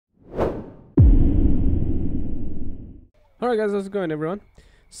Alright guys, how's it going everyone?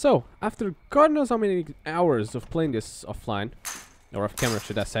 So, after God knows how many hours of playing this offline, or off camera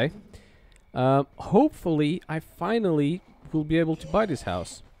should I say, hopefully I finally will be able to buy this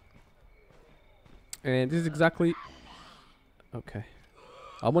house. And this is exactly... Okay.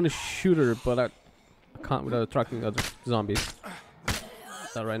 I want to shoot her, but I can't without attracting other zombies.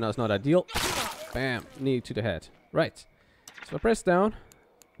 That right now is not ideal. Bam! Knee to the head. Right. So I press down,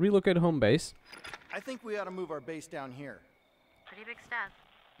 relocate home base. I think we ought to move our base down here. Pretty big step.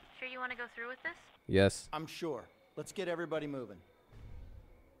 Sure you want to go through with this? Yes. I'm sure. Let's get everybody moving.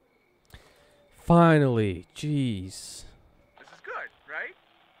 Finally. Jeez. This is good, right?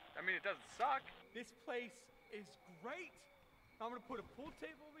 I mean, it doesn't suck. This place is great. I'm gonna put a pool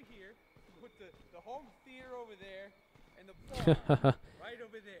table over here, put the home theater over there, and the bar right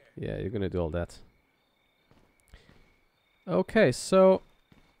over there. Yeah, you're gonna do all that. Okay, so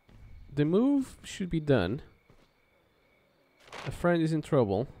the move should be done. A friend is in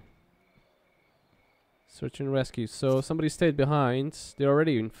trouble. Search and rescue. So somebody stayed behind. They're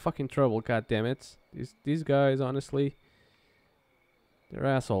already in fucking trouble. God damn it! These guys, honestly, they're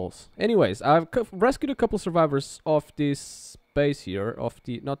assholes. Anyways, I've rescued a couple survivors of this base here, of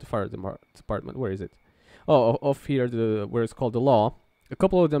the not the fire department. Where is it? Oh, off here, the where it's called the law. A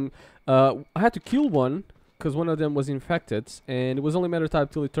couple of them. I had to kill one because one of them was infected, and it was only a matter of time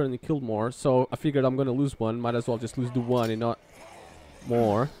till it turned and killed more. So I figured I'm gonna lose one. Might as well just lose the one and not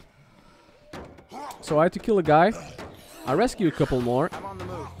more. So I had to kill a guy. I rescued a couple more. I'm on the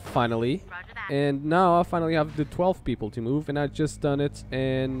move. Finally. Roger that. And now I finally have the 12 people to move, and I just done it,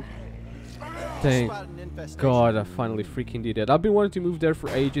 and thank Spotted an infestation. God I finally freaking did it. I've been wanting to move there for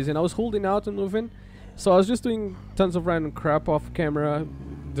ages, and I was holding out on moving, so I was just doing tons of random crap off camera,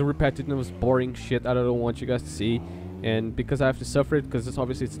 the repetitive boring shit I don't want you guys to see, and because I have to suffer it, because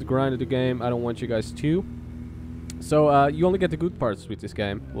obviously it's the grind of the game, I don't want you guys to. So you only get the good parts with this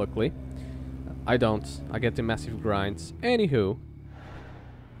game, luckily. I don't. I get the massive grinds. Anywho.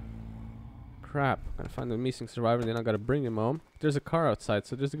 Crap. Gotta find the missing survivor, then I gotta bring him home. There's a car outside,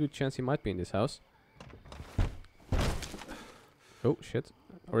 so there's a good chance he might be in this house. Oh, shit.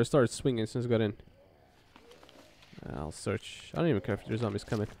 Or it started swinging since I got in. I'll search. I don't even care if there's zombies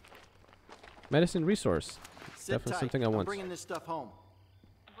coming. Medicine resource. Sit Definitely tight. something I I'm want. bringing this stuff home.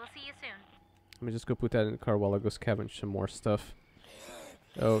 We'll see you soon. Let me just go put that in the car while I go scavenge some more stuff.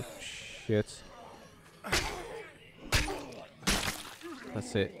 Oh, shit.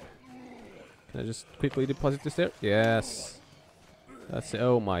 That's it. Can I just quickly deposit this there? Yes. That's it.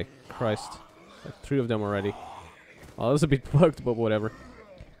 Oh my Christ. Like 3 of them already. Well, that was a bit bugged, but whatever.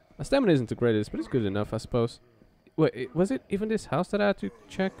 My stamina isn't the greatest, but it's good enough, I suppose. Wait, was it even this house that I had to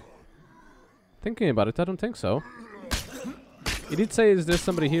check? Thinking about it, I don't think so. It did say is there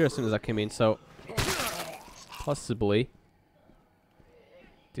somebody here as soon as I came in, so... Possibly.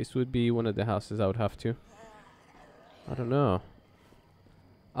 This would be one of the houses I would have to. I don't know.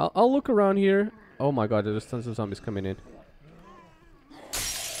 I'll look around here. Oh my god, there's tons of zombies coming in.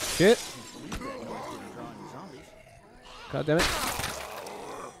 Shit. God damn it.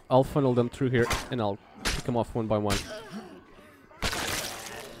 I'll funnel them through here and I'll pick them off one by one.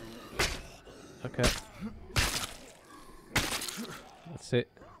 Okay. That's it.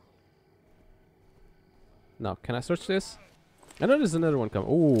 Now, can I search this? I know there's another one coming.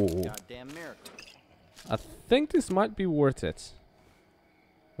 Ooh. Goddamn miracle. I think this might be worth it.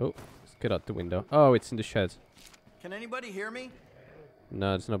 Oh, let's get out the window. Oh, it's in the shed. Can anybody hear me?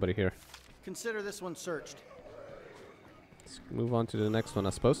 No, there's nobody here. Consider this one searched. Let's move on to the next one,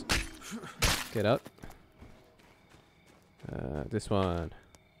 I suppose. Get out. This one.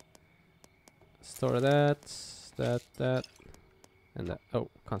 Store that, that, and that. Oh,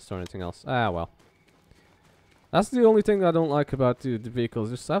 can't store anything else. Ah, well. That's the only thing I don't like about the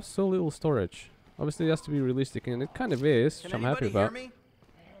vehicles. Just have so little storage. Obviously, it has to be realistic, and it kind of is, which I'm happy about. Me?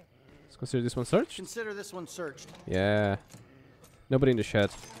 Let's consider this one searched. Consider this one searched. Yeah. Nobody in the shed.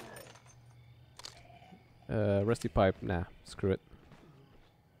 Rusty pipe. Nah, screw it.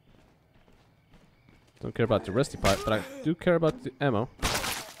 Don't care about the rusty pipe, but I do care about the ammo.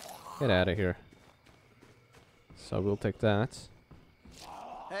 Get out of here. So we'll take that.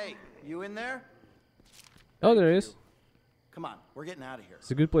 Hey, you in there? Oh, there he is. Come on, we're getting out of here. It's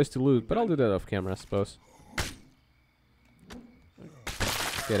a good place to loot, but I'll do that off camera, I suppose.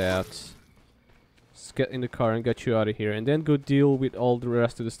 Get out. Just get in the car and get you out of here, and then go deal with all the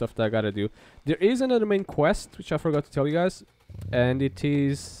rest of the stuff that I gotta do. There is another main quest, which I forgot to tell you guys, and it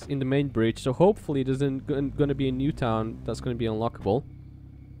is in the main bridge, so hopefully there's gonna be a new town that's gonna be unlockable.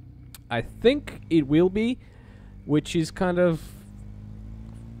 I think it will be, which is kind of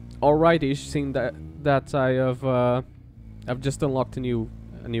alright-ish, seeing that I have I've just unlocked a new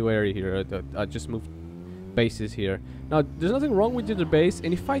area here. I just moved bases here. Now, there's nothing wrong with the other base,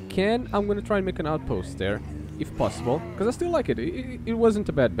 and if I can, I'm gonna try and make an outpost there, if possible, because I still like it. It wasn't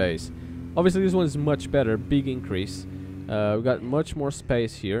a bad base. Obviously, this one is much better, big increase. We got much more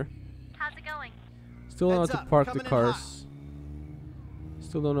space here. How's it going? Still don't know Heads how to up, park the coming in hot. cars.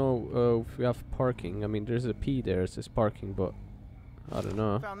 Still don't know if we have parking. I mean, there's a P there, it says parking, but I don't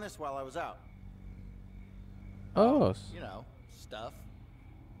know. Found this while I was out. Oh, You know, stuff.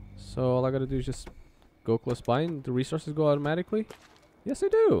 so all I gotta do is just go close by and the resources go automatically? Yes, they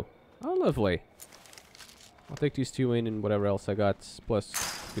do. Oh, lovely. I'll take these two in and whatever else I got, plus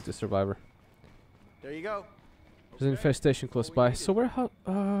with the survivor. There you go. There's an infestation close by. So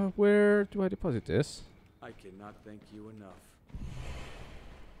where do I deposit this? I cannot thank you enough.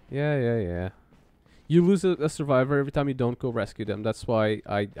 Yeah. You lose a survivor every time you don't go rescue them. That's why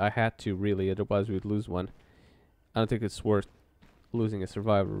I had to, really. Otherwise, we'd lose one. I don't think it's worth losing a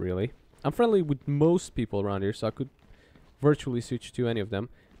survivor, really. I'm friendly with most people around here, so I could virtually switch to any of them.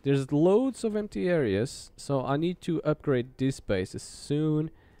 There's loads of empty areas, so I need to upgrade this base as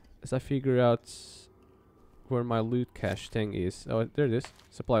soon as I figure out where my loot cache thing is. Oh, there it is.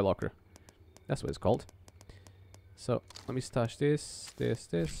 Supply locker. That's what it's called. So, let me stash this,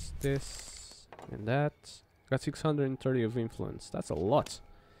 and that. Got 630 of influence. That's a lot.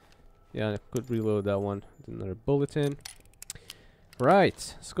 Yeah, I could reload that one. Another bulletin.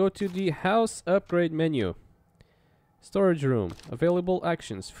 Right, let's go to the house upgrade menu. Storage room. Available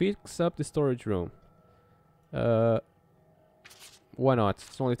actions. Fix up the storage room. Why not?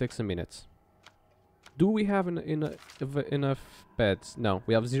 It only takes a minute. Do we have enough beds? No,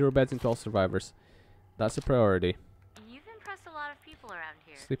 we have 0 beds and 12 survivors. That's a priority. You've impressed a lot of people around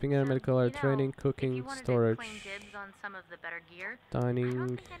here. Sleeping area, medical area, training, if cooking, you wanted storage, to claim dibs on some of the better gear, I don't dining,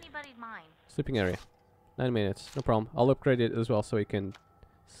 think anybody'd mind. sleeping area. 9 minutes, no problem. I'll upgrade it as well so you can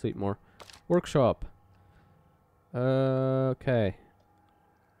sleep more. Workshop. Okay.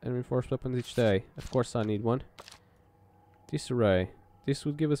 And reinforced weapons each day. Of course I need one. Disarray. This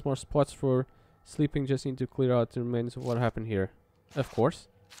would give us more spots for sleeping. Just need to clear out the remains of what happened here. Of course.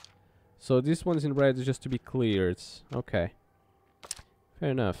 So this one's in red is just to be cleared. Okay.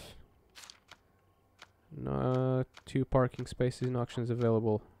 Fair enough. No, 2 parking spaces in auctions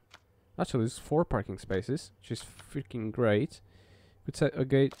available. Actually, there's 4 parking spaces, which is freaking great. Could set a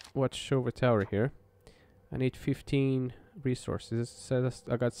gate watch over tower here. I need 15 resources. It says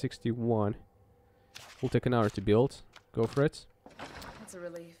I got 61. Will take an hour to build. Go for it. That's a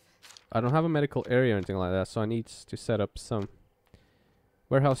relief. I don't have a medical area or anything like that, so I need to set up some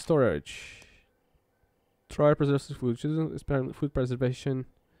warehouse storage. Try preserves food. Food preservation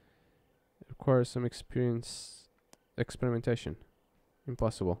requires some experimentation.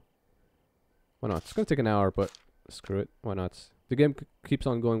 Impossible. Why not? It's gonna take an hour, but screw it. Why not? The game keeps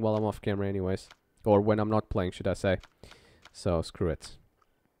on going while I'm off camera anyways. Or when I'm not playing, should I say. So, screw it.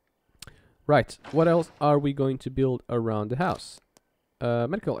 Right. What else are we going to build around the house?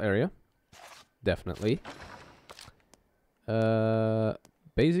 Medical area. Definitely.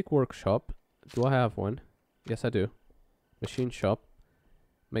 Basic workshop. Do I have one? Yes, I do. Machine shop.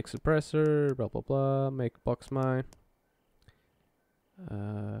 Make suppressor. Blah, blah, blah. Make box mine.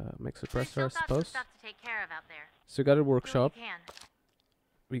 Make We've suppressor, I still got some suppose. stuff to take care of out there. So we got a Do what workshop. you can.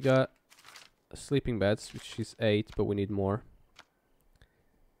 We got sleeping beds, which is 8, but we need more.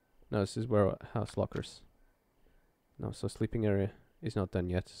 No, this is where house lockers. No, so sleeping area is not done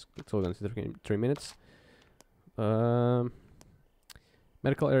yet. It's all done in 3 minutes.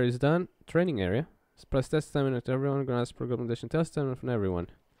 Medical area is done. Training area. Press test stamina to everyone. Gonna ask for recommendation test stamina from everyone.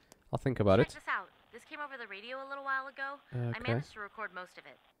 I'll think about Check it. this out. This came over the radio a little while ago. I Okay. managed to record most of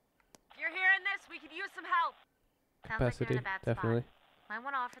it. If you're hearing this, we could use some help. Sounds like they're Capacity, in a bad definitely. spot. Might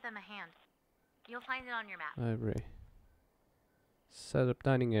want to offer them a hand. You'll find it on your map. Library. Set up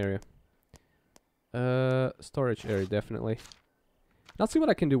dining area. Storage area, definitely. I'll see what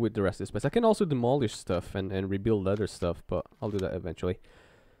I can do with the rest of this space. I can also demolish stuff and rebuild other stuff, but I'll do that eventually.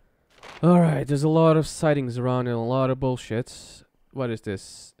 Alright, there's a lot of sightings around and a lot of bullshit. What is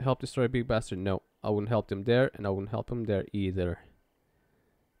this? Help destroy a big bastard? No, I wouldn't help them there, and I wouldn't help him there either.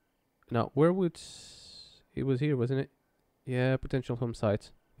 Now, where would... It was here, wasn't it? Yeah, potential home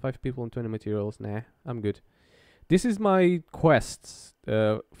site. 5 people and 20 materials. Nah, I'm good. This is my quest.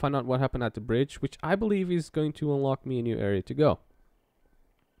 Find out what happened at the bridge, which I believe is going to unlock me a new area to go.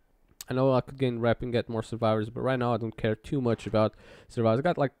 I know I could gain rep and get more survivors, but right now I don't care too much about survivors. I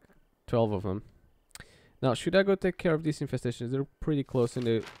got like 12 of them. Now, should I go take care of these infestations? They're pretty close and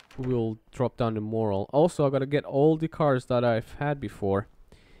they will drop down the moral. Also, I gotta get all the cars that I've had before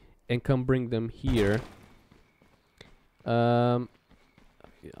and come bring them here Yeah,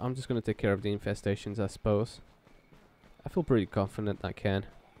 I'm just gonna take care of the infestations, I suppose. I feel pretty confident I can.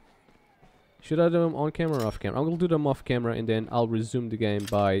 Should I do them on camera or off camera? I'm gonna do them off camera and then I'll resume the game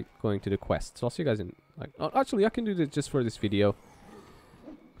by going to the quest. So I'll see you guys in like. Actually, I can do this just for this video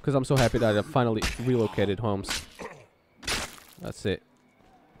because I'm so happy that I finally relocated homes. That's it.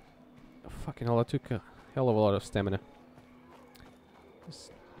 Fucking hell, I took a hell of a lot of stamina.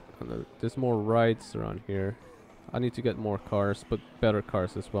 There's more rides around here. I need to get more cars, but better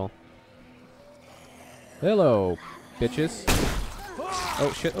cars as well. Hello, bitches.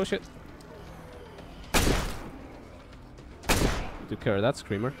 Oh shit, oh shit. Took care of that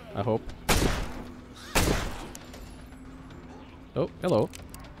screamer, I hope. Oh, hello.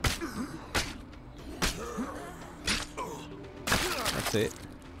 That's it.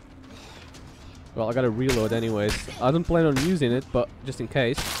 Well, I gotta reload anyways. I don't plan on using it, but just in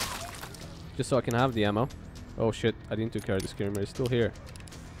case. Just so I can have the ammo. Oh shit, I didn't take care of the screamer, it's still here.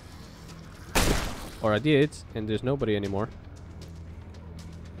 Or I did, and there's nobody anymore.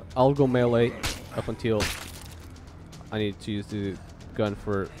 I'll go melee up until I need to use the gun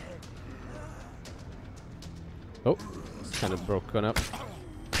for... Oh, it's kind of broken up.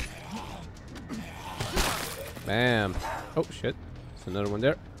 Bam. Oh shit, there's another one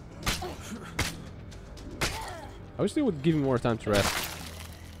there. I wish they would give me more time to rest.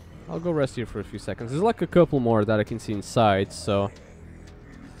 I'll go rest here for a few seconds. There's like a couple more that I can see inside, so...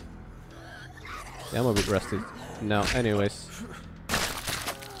 Yeah, I'm a bit rested now. Anyways.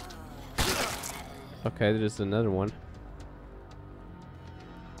 Okay, there's another one.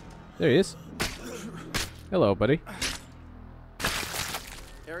 There he is. Hello, buddy.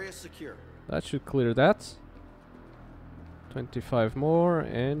 Area secure. That should clear that. 25 more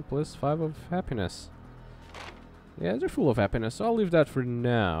and plus 5 of happiness. Yeah, they're full of happiness, so I'll leave that for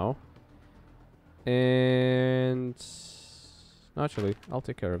now. And... Actually, I'll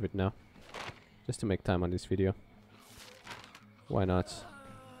take care of it now. Just to make time on this video. Why not?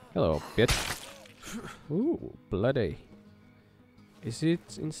 Hello, bitch. Ooh, bloody. Is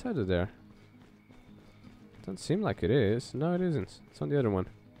it inside of there? Doesn't seem like it is. No, it isn't. It's on the other one.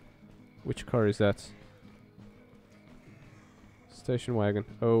 Which car is that? Station wagon.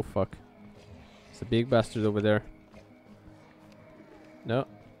 Oh, fuck. It's a big bastard over there. No.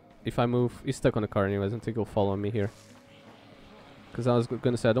 If I move, he's stuck on the car anyways. I don't think he'll follow me here. Because I was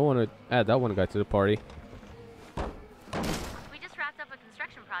gonna say, I don't want to add that one guy to the party. We just wrapped up a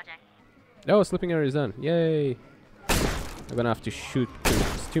construction project. Oh, sleeping area is done. Yay! I'm gonna have to shoot.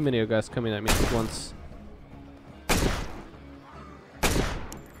 There's too many guys coming at me at once.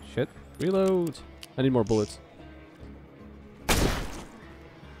 Shit. Reload! I need more bullets.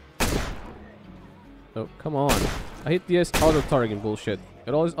 Oh, come on. I hit the auto-targeting bullshit.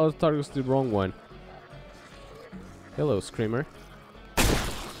 It always auto-targets the wrong one. Hello, Screamer.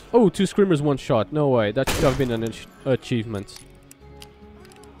 Oh, 2 Screamers, 1 shot. No way. That should have been an achievement.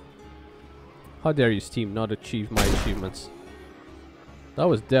 How dare you, Steam, not achieve my achievements. That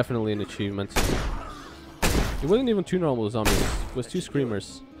was definitely an achievement. It wasn't even 2 normal zombies. It was 2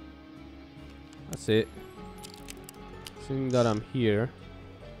 Screamers. That's it. Seeing that I'm here,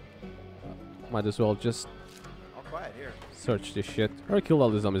 might as well just All quiet here. search this shit. Or kill all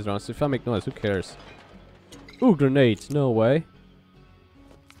the zombies around, so if I make noise, who cares? Ooh, grenades. No way.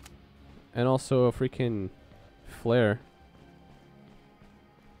 And also a freaking flare.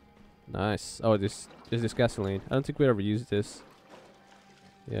 Nice. Oh, this is this gasoline. I don't think we ever used this.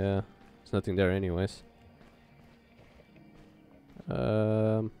 Yeah, there's nothing there anyways.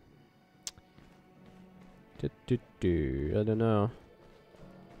 I don't know.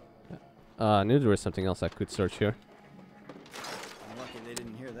 I knew there was something else I could search here. I'm lucky they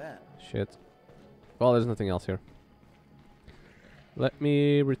didn't hear that. Shit. Well, there's nothing else here. Let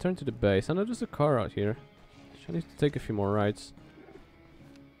me return to the base. I know there's a car out here. I need to take a few more rides.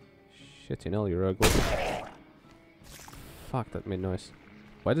 Shit, you know you're ugly. Fuck, that made noise.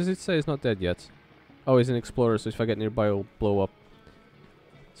 Why does it say it's not dead yet? Oh, he's an explorer, so if I get nearby, it'll blow up.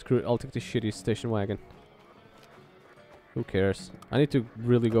 Screw it, I'll take the shitty station wagon. Who cares? I need to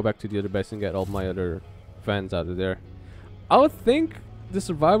really go back to the other base and get all my other vans out of there. I would think the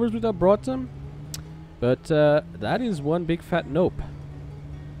survivors would have brought them, but that is one big fat nope.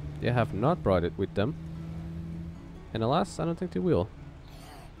 They have not brought it with them. And alas, I don't think they will.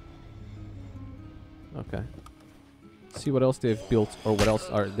 Okay. Let's see what else they've built, or what else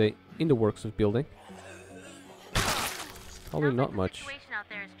are they in the works of building. Probably not much. The situation out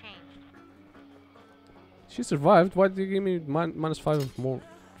there has changed. She survived. Why did you give me minus 5 of more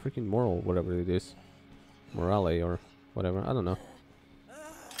freaking moral, whatever it is. Morale or whatever. I don't know.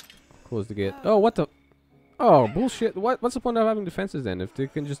 Close the gate. Oh, what the? Oh, bullshit. What's the point of having defenses then if they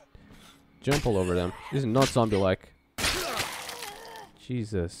can just jump all over them? This is not zombie-like.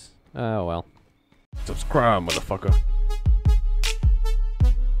 Jesus. Oh, well. Subscribe, motherfucker.